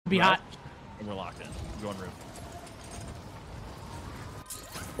Be hot. And we're locked in. We're going roof.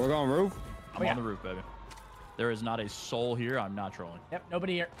 We're going roof? I'm on the roof, baby. There is not a soul here. I'm not trolling. Yep,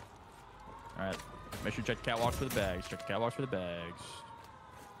 nobody here. All right. Make sure you check the catwalks for the bags. Check the catwalks for the bags.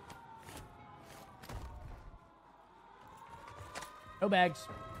 No bags.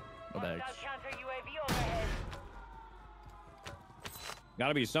 No bags.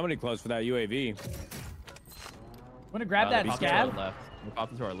 Gotta be somebody close for that UAV. I'm gonna grab that scab. We're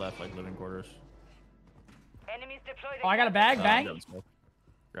popping to our left, like living quarters. Oh, I got a bag. Bang.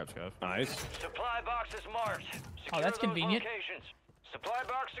 Grab scuff. Nice. Supply box is marked. Oh, that's convenient. Locations. Supply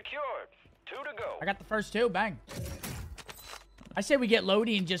box secured. 2 to go. I got the first 2. Bang. I say we get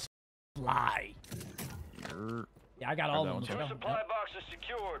Lodi and just fly. Yeah, I got all of them. Supply box is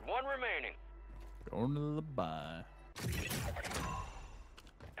secured. 1 remaining. Going to the buy.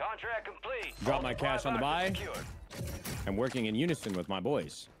 Contract complete. Drop my cash on the buy. I'm working in unison with my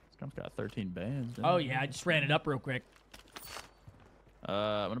boys. Scump's got 13 bands. Oh yeah, I just ran it up real quick.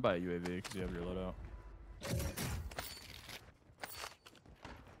 I'm gonna buy a UAV because you have your loadout.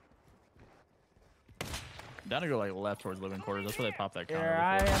 Down to go like left towards living quarters. That's where they pop that counter. Here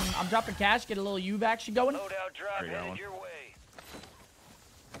I am. I'm dropping cash. Get a little UV action going. Loadout drop headed your way.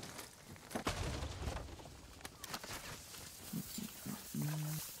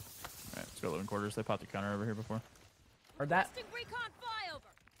 Alright, let's go living quarters. They popped the counter over here before. Heard that.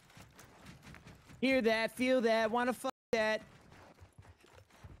 Hear that, feel that, wanna fuck that.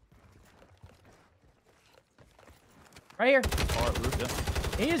 Right here. Oh, roof,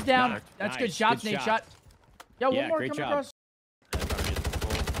 yeah. He is down. That's nice. good shots. Good Nate shot. shot. Yo, Yeah, one more great coming job. across. Yeah, trying to get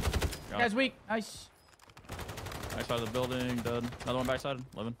full. Guy's weak. Nice. Back side of the building, dead. Another one backside,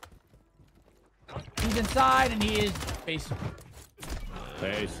 11. He's inside and he is base.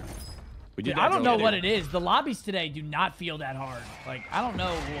 Base. We Dude, did I don't know already. what it is. The lobbies today do not feel that hard. Like, I don't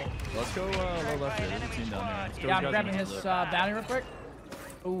know. Let's go low left here. There's a team down here. Let's go Yeah, I'm guys grabbing in his the- bounty real quick.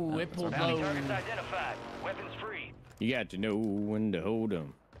 Ooh, it pulled low. Targets identified. Weapons free. You got to know when to hold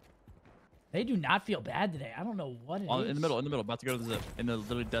them. They do not feel bad today. I don't know what it is. In the middle, about to go to the zip. In the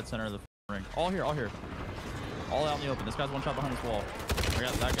literally dead center of the ring. All here, all here. All out in the open. This guy's one shot behind this wall. I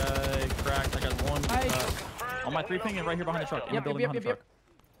got that guy cracked. That guy's one. On my 3 ping and right here behind the truck. In the building behind the truck.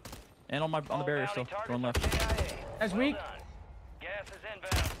 And on the barrier still. Going left. That's weak. Gas is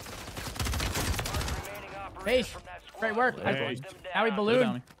inbound. Base. Great work. Hey. Now we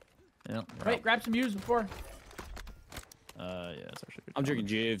balloon. Yeah. Wait, grab some U's before. Yeah, it's actually good. I'm drinking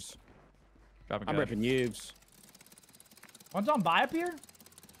Jivs. Dropping I'm cash. ripping Jivs. One's on buy up here.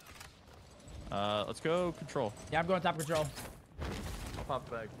 Let's go control. Yeah, I'm going top control. I'll pop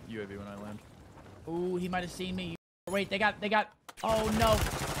back UAV when I land. Ooh, he might have seen me. Wait, they got. Oh no!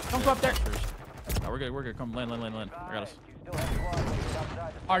 Don't go up there. Oh, we're good. Come, land. I got us.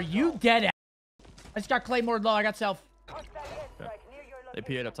 Are you dead? I just got Claymore low. I got self. Okay. They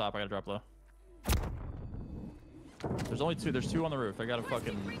PA'd up top. I gotta drop low. There's only 2. There's 2 on the roof. I got a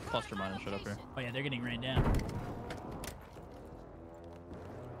fucking cluster mine and shit up here. Oh yeah, they're getting rained down.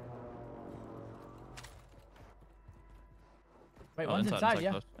 Wait, one's inside,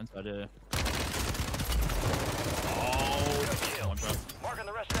 yeah. Close. Inside, yeah. Oh, One shot. Marking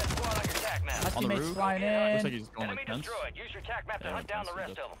the rest of that squad on your tac map. My On the teammate's roof? flying Looks in. like he's going Enemy like fence. destroyed. Use your tac map to hunt down the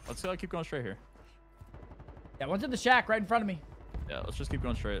rest of them. Let's keep going straight here. Yeah, one's in the shack right in front of me. Yeah, let's just keep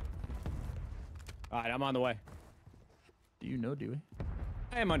going straight. All right, I'm on the way. Do you know Dewey?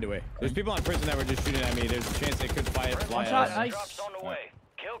 I am underway. There's people on prison that were just shooting at me. There's a chance they could fly One shot, us. nice. Drops on the way.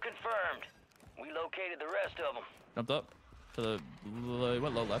 Kill confirmed. We located the rest of them. Jumped up to the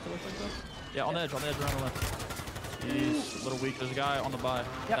what, low left. It looks like that. Yeah, on the edge around the left. He's a little weak. There's a guy on the buy.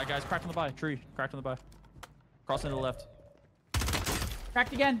 Yep. That guy's cracked on the buy. Tree cracked on the buy. Crossing to the left.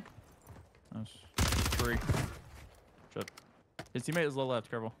 Cracked again. Nice. Tree. Shit. His teammate is low left.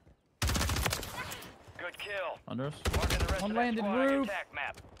 Careful. Good kill. Under us. Marking the rest One of that landed squad on your roof. tac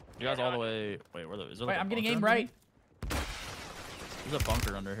map. You guys all the way. Wait, where the? Is there Wait, like a I'm getting bunker aim under right. here? There's a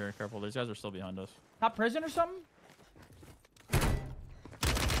bunker under here. Careful. These guys are still behind us. Top prison or something?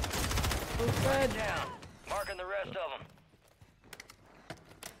 Who's dead? Down. Marking the rest of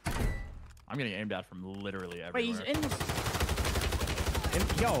them. I'm getting aimed at from literally everywhere. Wait, he's in this.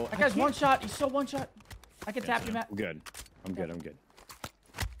 Yo, That guy's one shot. He's so one shot. I can tap you, Matt. I'm good. I'm good.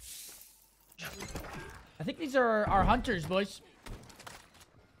 I think these are our hunters, boys.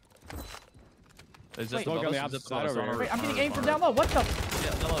 Is this Wait, above look on us? the Is it opposite above side us? over On our here. roof, Wait, I'm on our getting aim roof, from on down our low. What the? roof.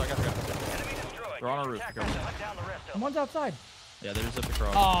 Yeah, no, I got. Enemy destroyed. They're on our Use your roof. tac Go. map to hunt down the rest of them. One's outside. Yeah, they're zipped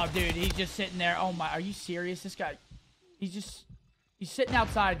across. Oh, dude, he's just sitting there. Oh my, are you serious? This guy, he's sitting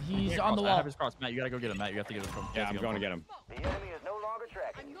outside. He's on the I wall. have his cross. Matt, you gotta go get him. Matt, you have to get him. Yeah, I'm going to get him. The enemy is no longer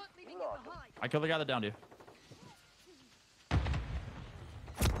tracking. I'm not leaving you behind. I killed the guy that downed you.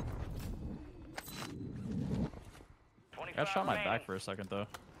 I got shot in my back for a second though.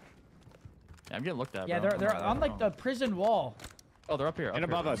 Yeah, I'm getting looked at. Yeah, bro. they're on like the prison wall. Oh, they're up here. And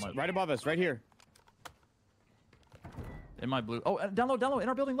above us, right above us, right here. In my blue. Oh, down low, in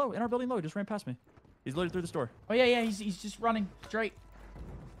our building low, just ran past me. He's literally through this door. Oh yeah, he's just running straight.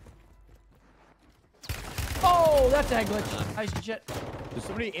 Oh, that's a head glitch. Nice shit. There's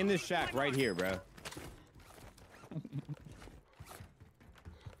somebody in this shack right here, bro.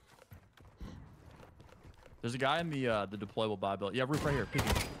 There's a guy in the deployable buy build. Yeah, roof right here.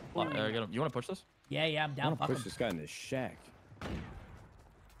 Peeking. You want to push this? Yeah, I'm down. I'm push this guy in this shack. I'm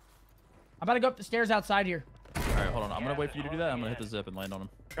about to go up the stairs outside here. All right, hold on. I'm gonna wait for you to do that. I'm gonna hit the zip and land on him.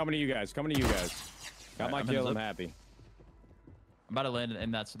 Coming to you guys. Got Right, my kill. I'm happy. I'm about to land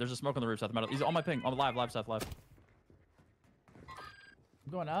in that. There's a smoke on the roof, Seth. He's on my ping. On live, Seth, live.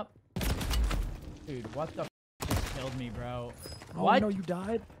 I'm going up. Dude, what the just killed me, bro? Oh, What? No, you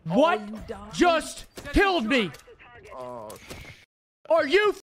died. What Oh, you died. just killed me? Oh, Are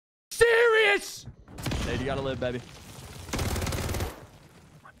you serious? hey, you gotta live, baby.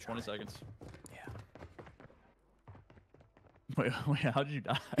 20 seconds. Yeah. Wait, how did you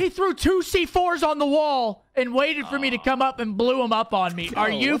die? He threw 2 C4s on the wall and waited for me to come up and blew them up on me. Are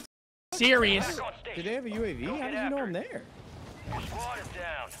you serious? Did they have a UAV? How did you know I'm there? Your squad is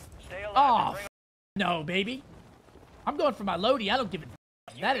down. Stay alive. Oh, and bring no, baby. I'm going for my loadie. I don't give a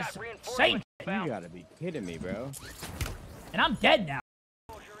That is insane. You gotta be kidding me, bro. And I'm dead now.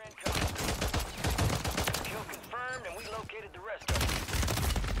 Soldier incoming. Kill confirmed, and we located the rest of them.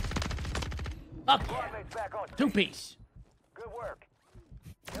 Up Squadmates back on. 2-piece. Good work.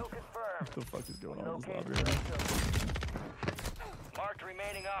 Kill confirmed. What the fuck is going on in this Located lobby the right now? rest of them. Marked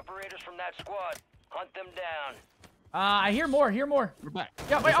remaining operators from that squad. Hunt them down. I hear more. We're back.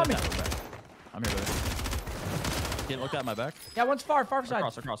 Yeah, wait, on me. I'm here, buddy. Can't look at my back. Yeah, one's far side.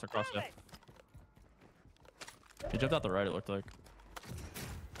 Across, yeah. He jumped out the right, it looked like.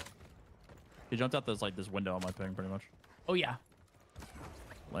 He jumped out this window on my ping, pretty much. Oh, yeah.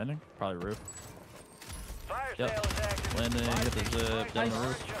 Landing? Probably roof. Fire Yep. sale is active. Landing, hit the zip, down the Nice.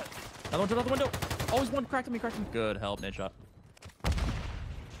 roof. Another one jumped out the window. Always one cracked me. Good help, nade shot.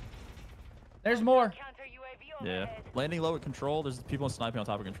 There's more. Counter UAV Yeah. overhead. Landing low at control. There's people sniping on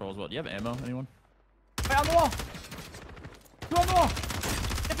top of control as well. Do you have ammo, anyone? Wait, on the wall. 2 on the wall.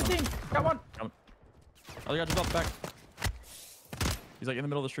 15. Got one. Oh, the guy just off the back. He's like in the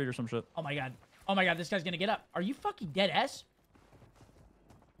middle of the street or some shit. Oh, my God. Oh, my God. This guy's going to get up. Are you fucking dead ass?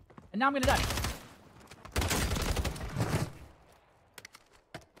 And now I'm going to die.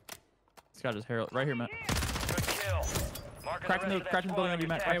 This guy just right here, Matt. Good kill. Marking Cracking the the rest of that building squad on you, your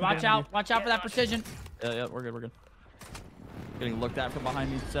Matt. tag. Hey, watch out. Watch out for that precision. Yeah, we're good. Getting looked at from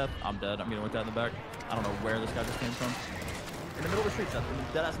behind me, Seth. I'm dead. I'm getting looked at in the back. I don't know where this guy just came from. In the middle of the street, Seth. In the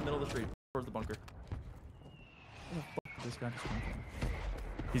dead ass in the middle of the street. Towards the bunker. Where the fuck did this guy just come from?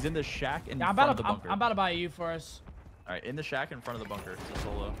 He's in the shack in front of the bunker. I'm about to buy you for us. Alright, in the shack in front of the bunker. It's a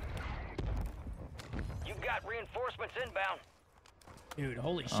solo. You've got reinforcements inbound. Dude,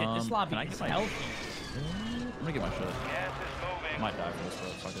 holy shit. This lobby can I is get my healthy. I'm gonna get my shit. Gas is I moving. might die for this,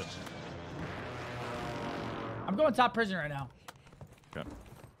 but fuck it. I'm going top prison right now. Okay.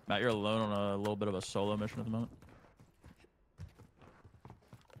 Matt, you're alone on a little bit of a solo mission at the moment.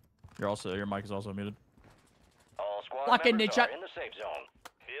 Your mic is also muted. All squad Lock in, members Nate are shot. in the safe zone.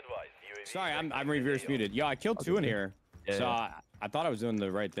 Be advised. UAV Sorry, I'm reverse muted. Yo, I killed 2 in here. Yeah, So yeah. I thought I was doing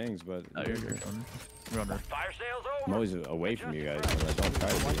the right things, but Oh, you're under. Fire sales over. I'm always away from you guys. But I don't try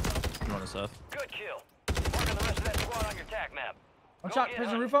to be. You're on the Seth. Good kill. Marking the rest of that squad on your tac map. One Go shot get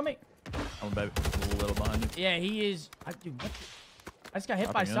prison hunting. roof on me. I'm baby. A little behind you. Yeah, he is. Dude, what I just got hit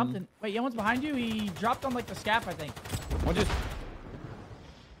by Dropping in. something. Wait, yeah, one's behind you. He dropped on like the scaff, I think. One just.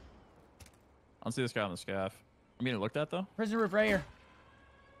 I don't see this guy on the scaff. I'm getting looked at though. Prison roof right here.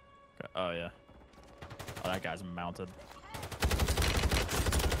 Okay. Oh yeah. Oh, that guy's mounted.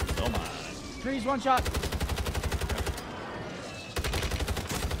 Oh my. Trees, one shot.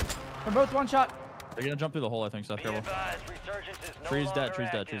 They're both one shot. They're gonna jump through the hole, I think. Seth, Be careful. advised, resurgence is no Tree's dead. longer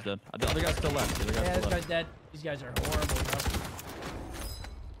Tree's dead. active. Tree's dead. The other guy's still left. The other guy's Yeah, still this left. guy's dead. These guys are horrible, bro.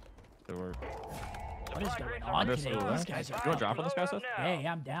 Good work. What is going Migrate on Andre today? still These left. guys You are. wanna drop on this guy, Seth? Hey,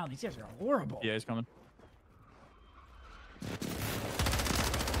 I'm down. These guys are horrible. Yeah, he's coming.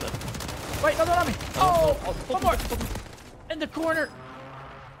 Wait, no, on me. Oh, one more. In the corner.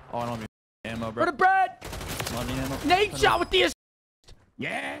 Oh, I don't have any ammo, For bro. the bread. Don't have any ammo. Nate shot with the.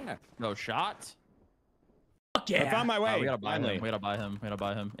 Yeah. No shot. Fuck yeah. I found my way. We gotta buy finally. him. We gotta buy him. We gotta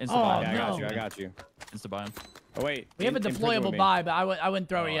buy him. Insta Oh, buy Yeah, him. I got no. you. I got you. Insta buy him. Oh wait. We have a in prison deployable with me. buy, but I wouldn't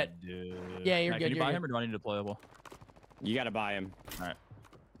throw it yet. Dude. Yeah, you're Matt, good, Can you you're buy good. him or do I need a deployable? You gotta buy him. All right.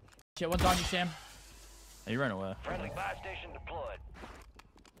 Shit, one's on you, Sam. Hey, you ran away. Friendly buy station deployed.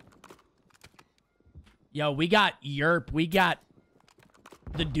 Yo, we got Yerp. We got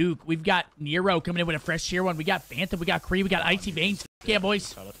the Duke. We've got Nero coming in with a fresh tier 1. We got Phantom. We got Kree. We got Icy Veins. Yeah,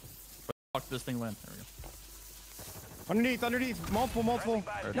 boys. Got it. Fuck this thing land. There we go. Underneath. Multiple.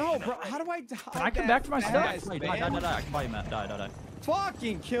 No, bro. How do I die? Can I come back for my stuff? Fast, Wait, man? die. I can buy you, Matt. Die.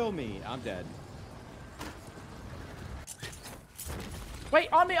 Fucking kill me. I'm dead. Wait,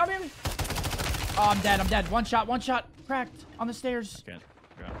 on me. Oh, I'm dead. One shot. Cracked on the stairs.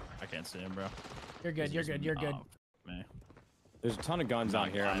 I can't see him, bro. You're good. Oh, man. There's a ton of guns out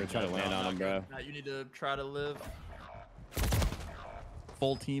here. I'm gonna try to land on them, bro. Matt, you need to try to live.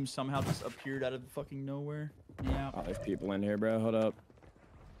 Full team somehow just appeared out of fucking nowhere. Yeah. Oh, there's people in here, bro. Hold up.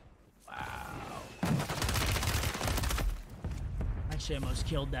 Actually, I almost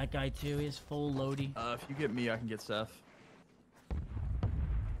killed that guy, too. He has full loady. If you get me, I can get Seth.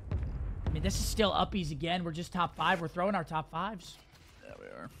 I mean, this is still uppies again. We're just top 5. We're throwing our top 5s. Yeah, we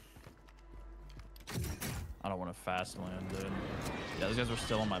are. I don't want to fast land, dude. Yeah, those guys are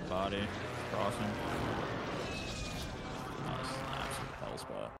still on my body. Crossing. Oh, this is an absolute hell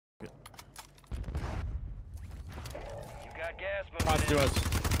spot. Good. You got gas Cross moving to in. us.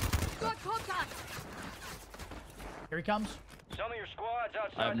 Got contact. Here he comes. Some of your squads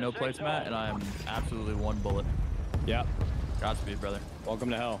outside I have the no safe plates, zone. Matt, and I am absolutely one bullet. Yep. Godspeed, brother. Welcome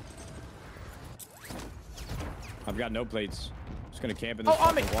to hell. I've got no plates. Just gonna camp in this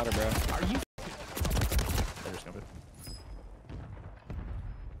on me. fucking water, bro. Are you There's Scumpii.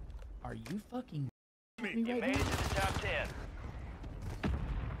 fucking me You right made now? it to the top 10.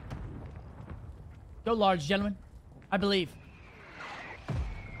 Go large, gentlemen. I believe.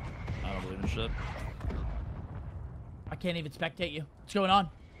 I don't believe in shit. I can't even spectate you. What's going on?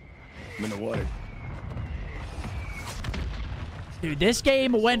 I'm in the water. Dude, this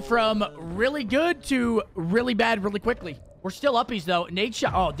game went from really good to really bad really quickly. We're still uppies, though. Nade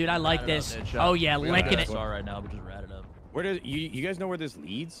shot. Oh, dude, I like this. Oh, yeah, licking it. Star right now, but just rat it up. Where does you guys know where this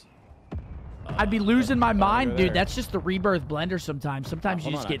leads? I'd be losing my mind, over dude. there. That's just the rebirth blender sometimes. Sometimes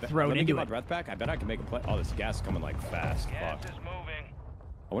you Hold just on, get thrown let me into get my it. breath back. I bet I can make a play. Oh, this gas is coming like fast. Gas Fuck. is moving.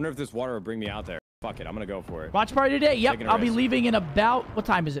 I wonder if this water will bring me out there. Fuck it. I'm gonna go for it. Watch party today. Yep, Taking a I'll be risk. leaving in about... What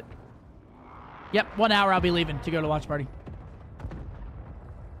time is it? Yep, 1 hour I'll be leaving to go to watch party.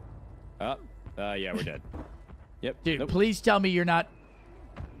 Yeah, we're dead. Yep. Dude, Nope. please tell me you're not...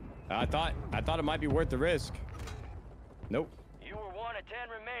 I thought it might be worth the risk. Nope. You were 1 of 10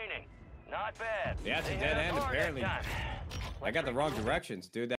 remaining. Not bad. Yeah, it's a They dead hit end, hard that apparently. time. I got the wrong directions,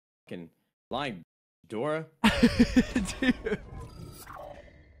 dude. That fucking lying Dora. Dude.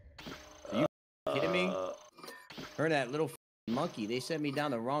 Kidding me? Her and that little monkey, they sent me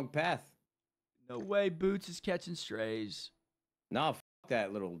down the wrong path. No way Boots is catching strays. Nah,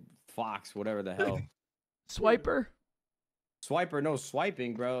 that little fox, whatever the hell. Swiper? Swiper, no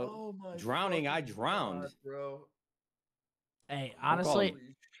swiping, bro. Oh my Drowning, I fucking drowned. God, bro. Hey, honestly, Holy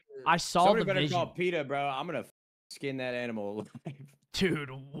shit. I saw Somebody the better vision. call PETA, bro. I'm gonna skin that animal alive. Dude,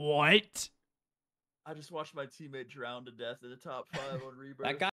 what? I just watched my teammate drown to death in the top 5 on Rebirth.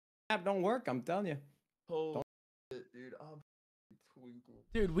 That guy app don't work, I'm telling you. Holy shit, dude. I'm twinkle.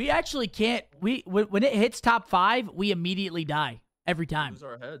 Dude, we actually can't... When it hits top 5, we immediately die. Every time. Lose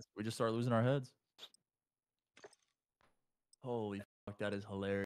our heads. We just start losing our heads. Holy fuck, that is hilarious.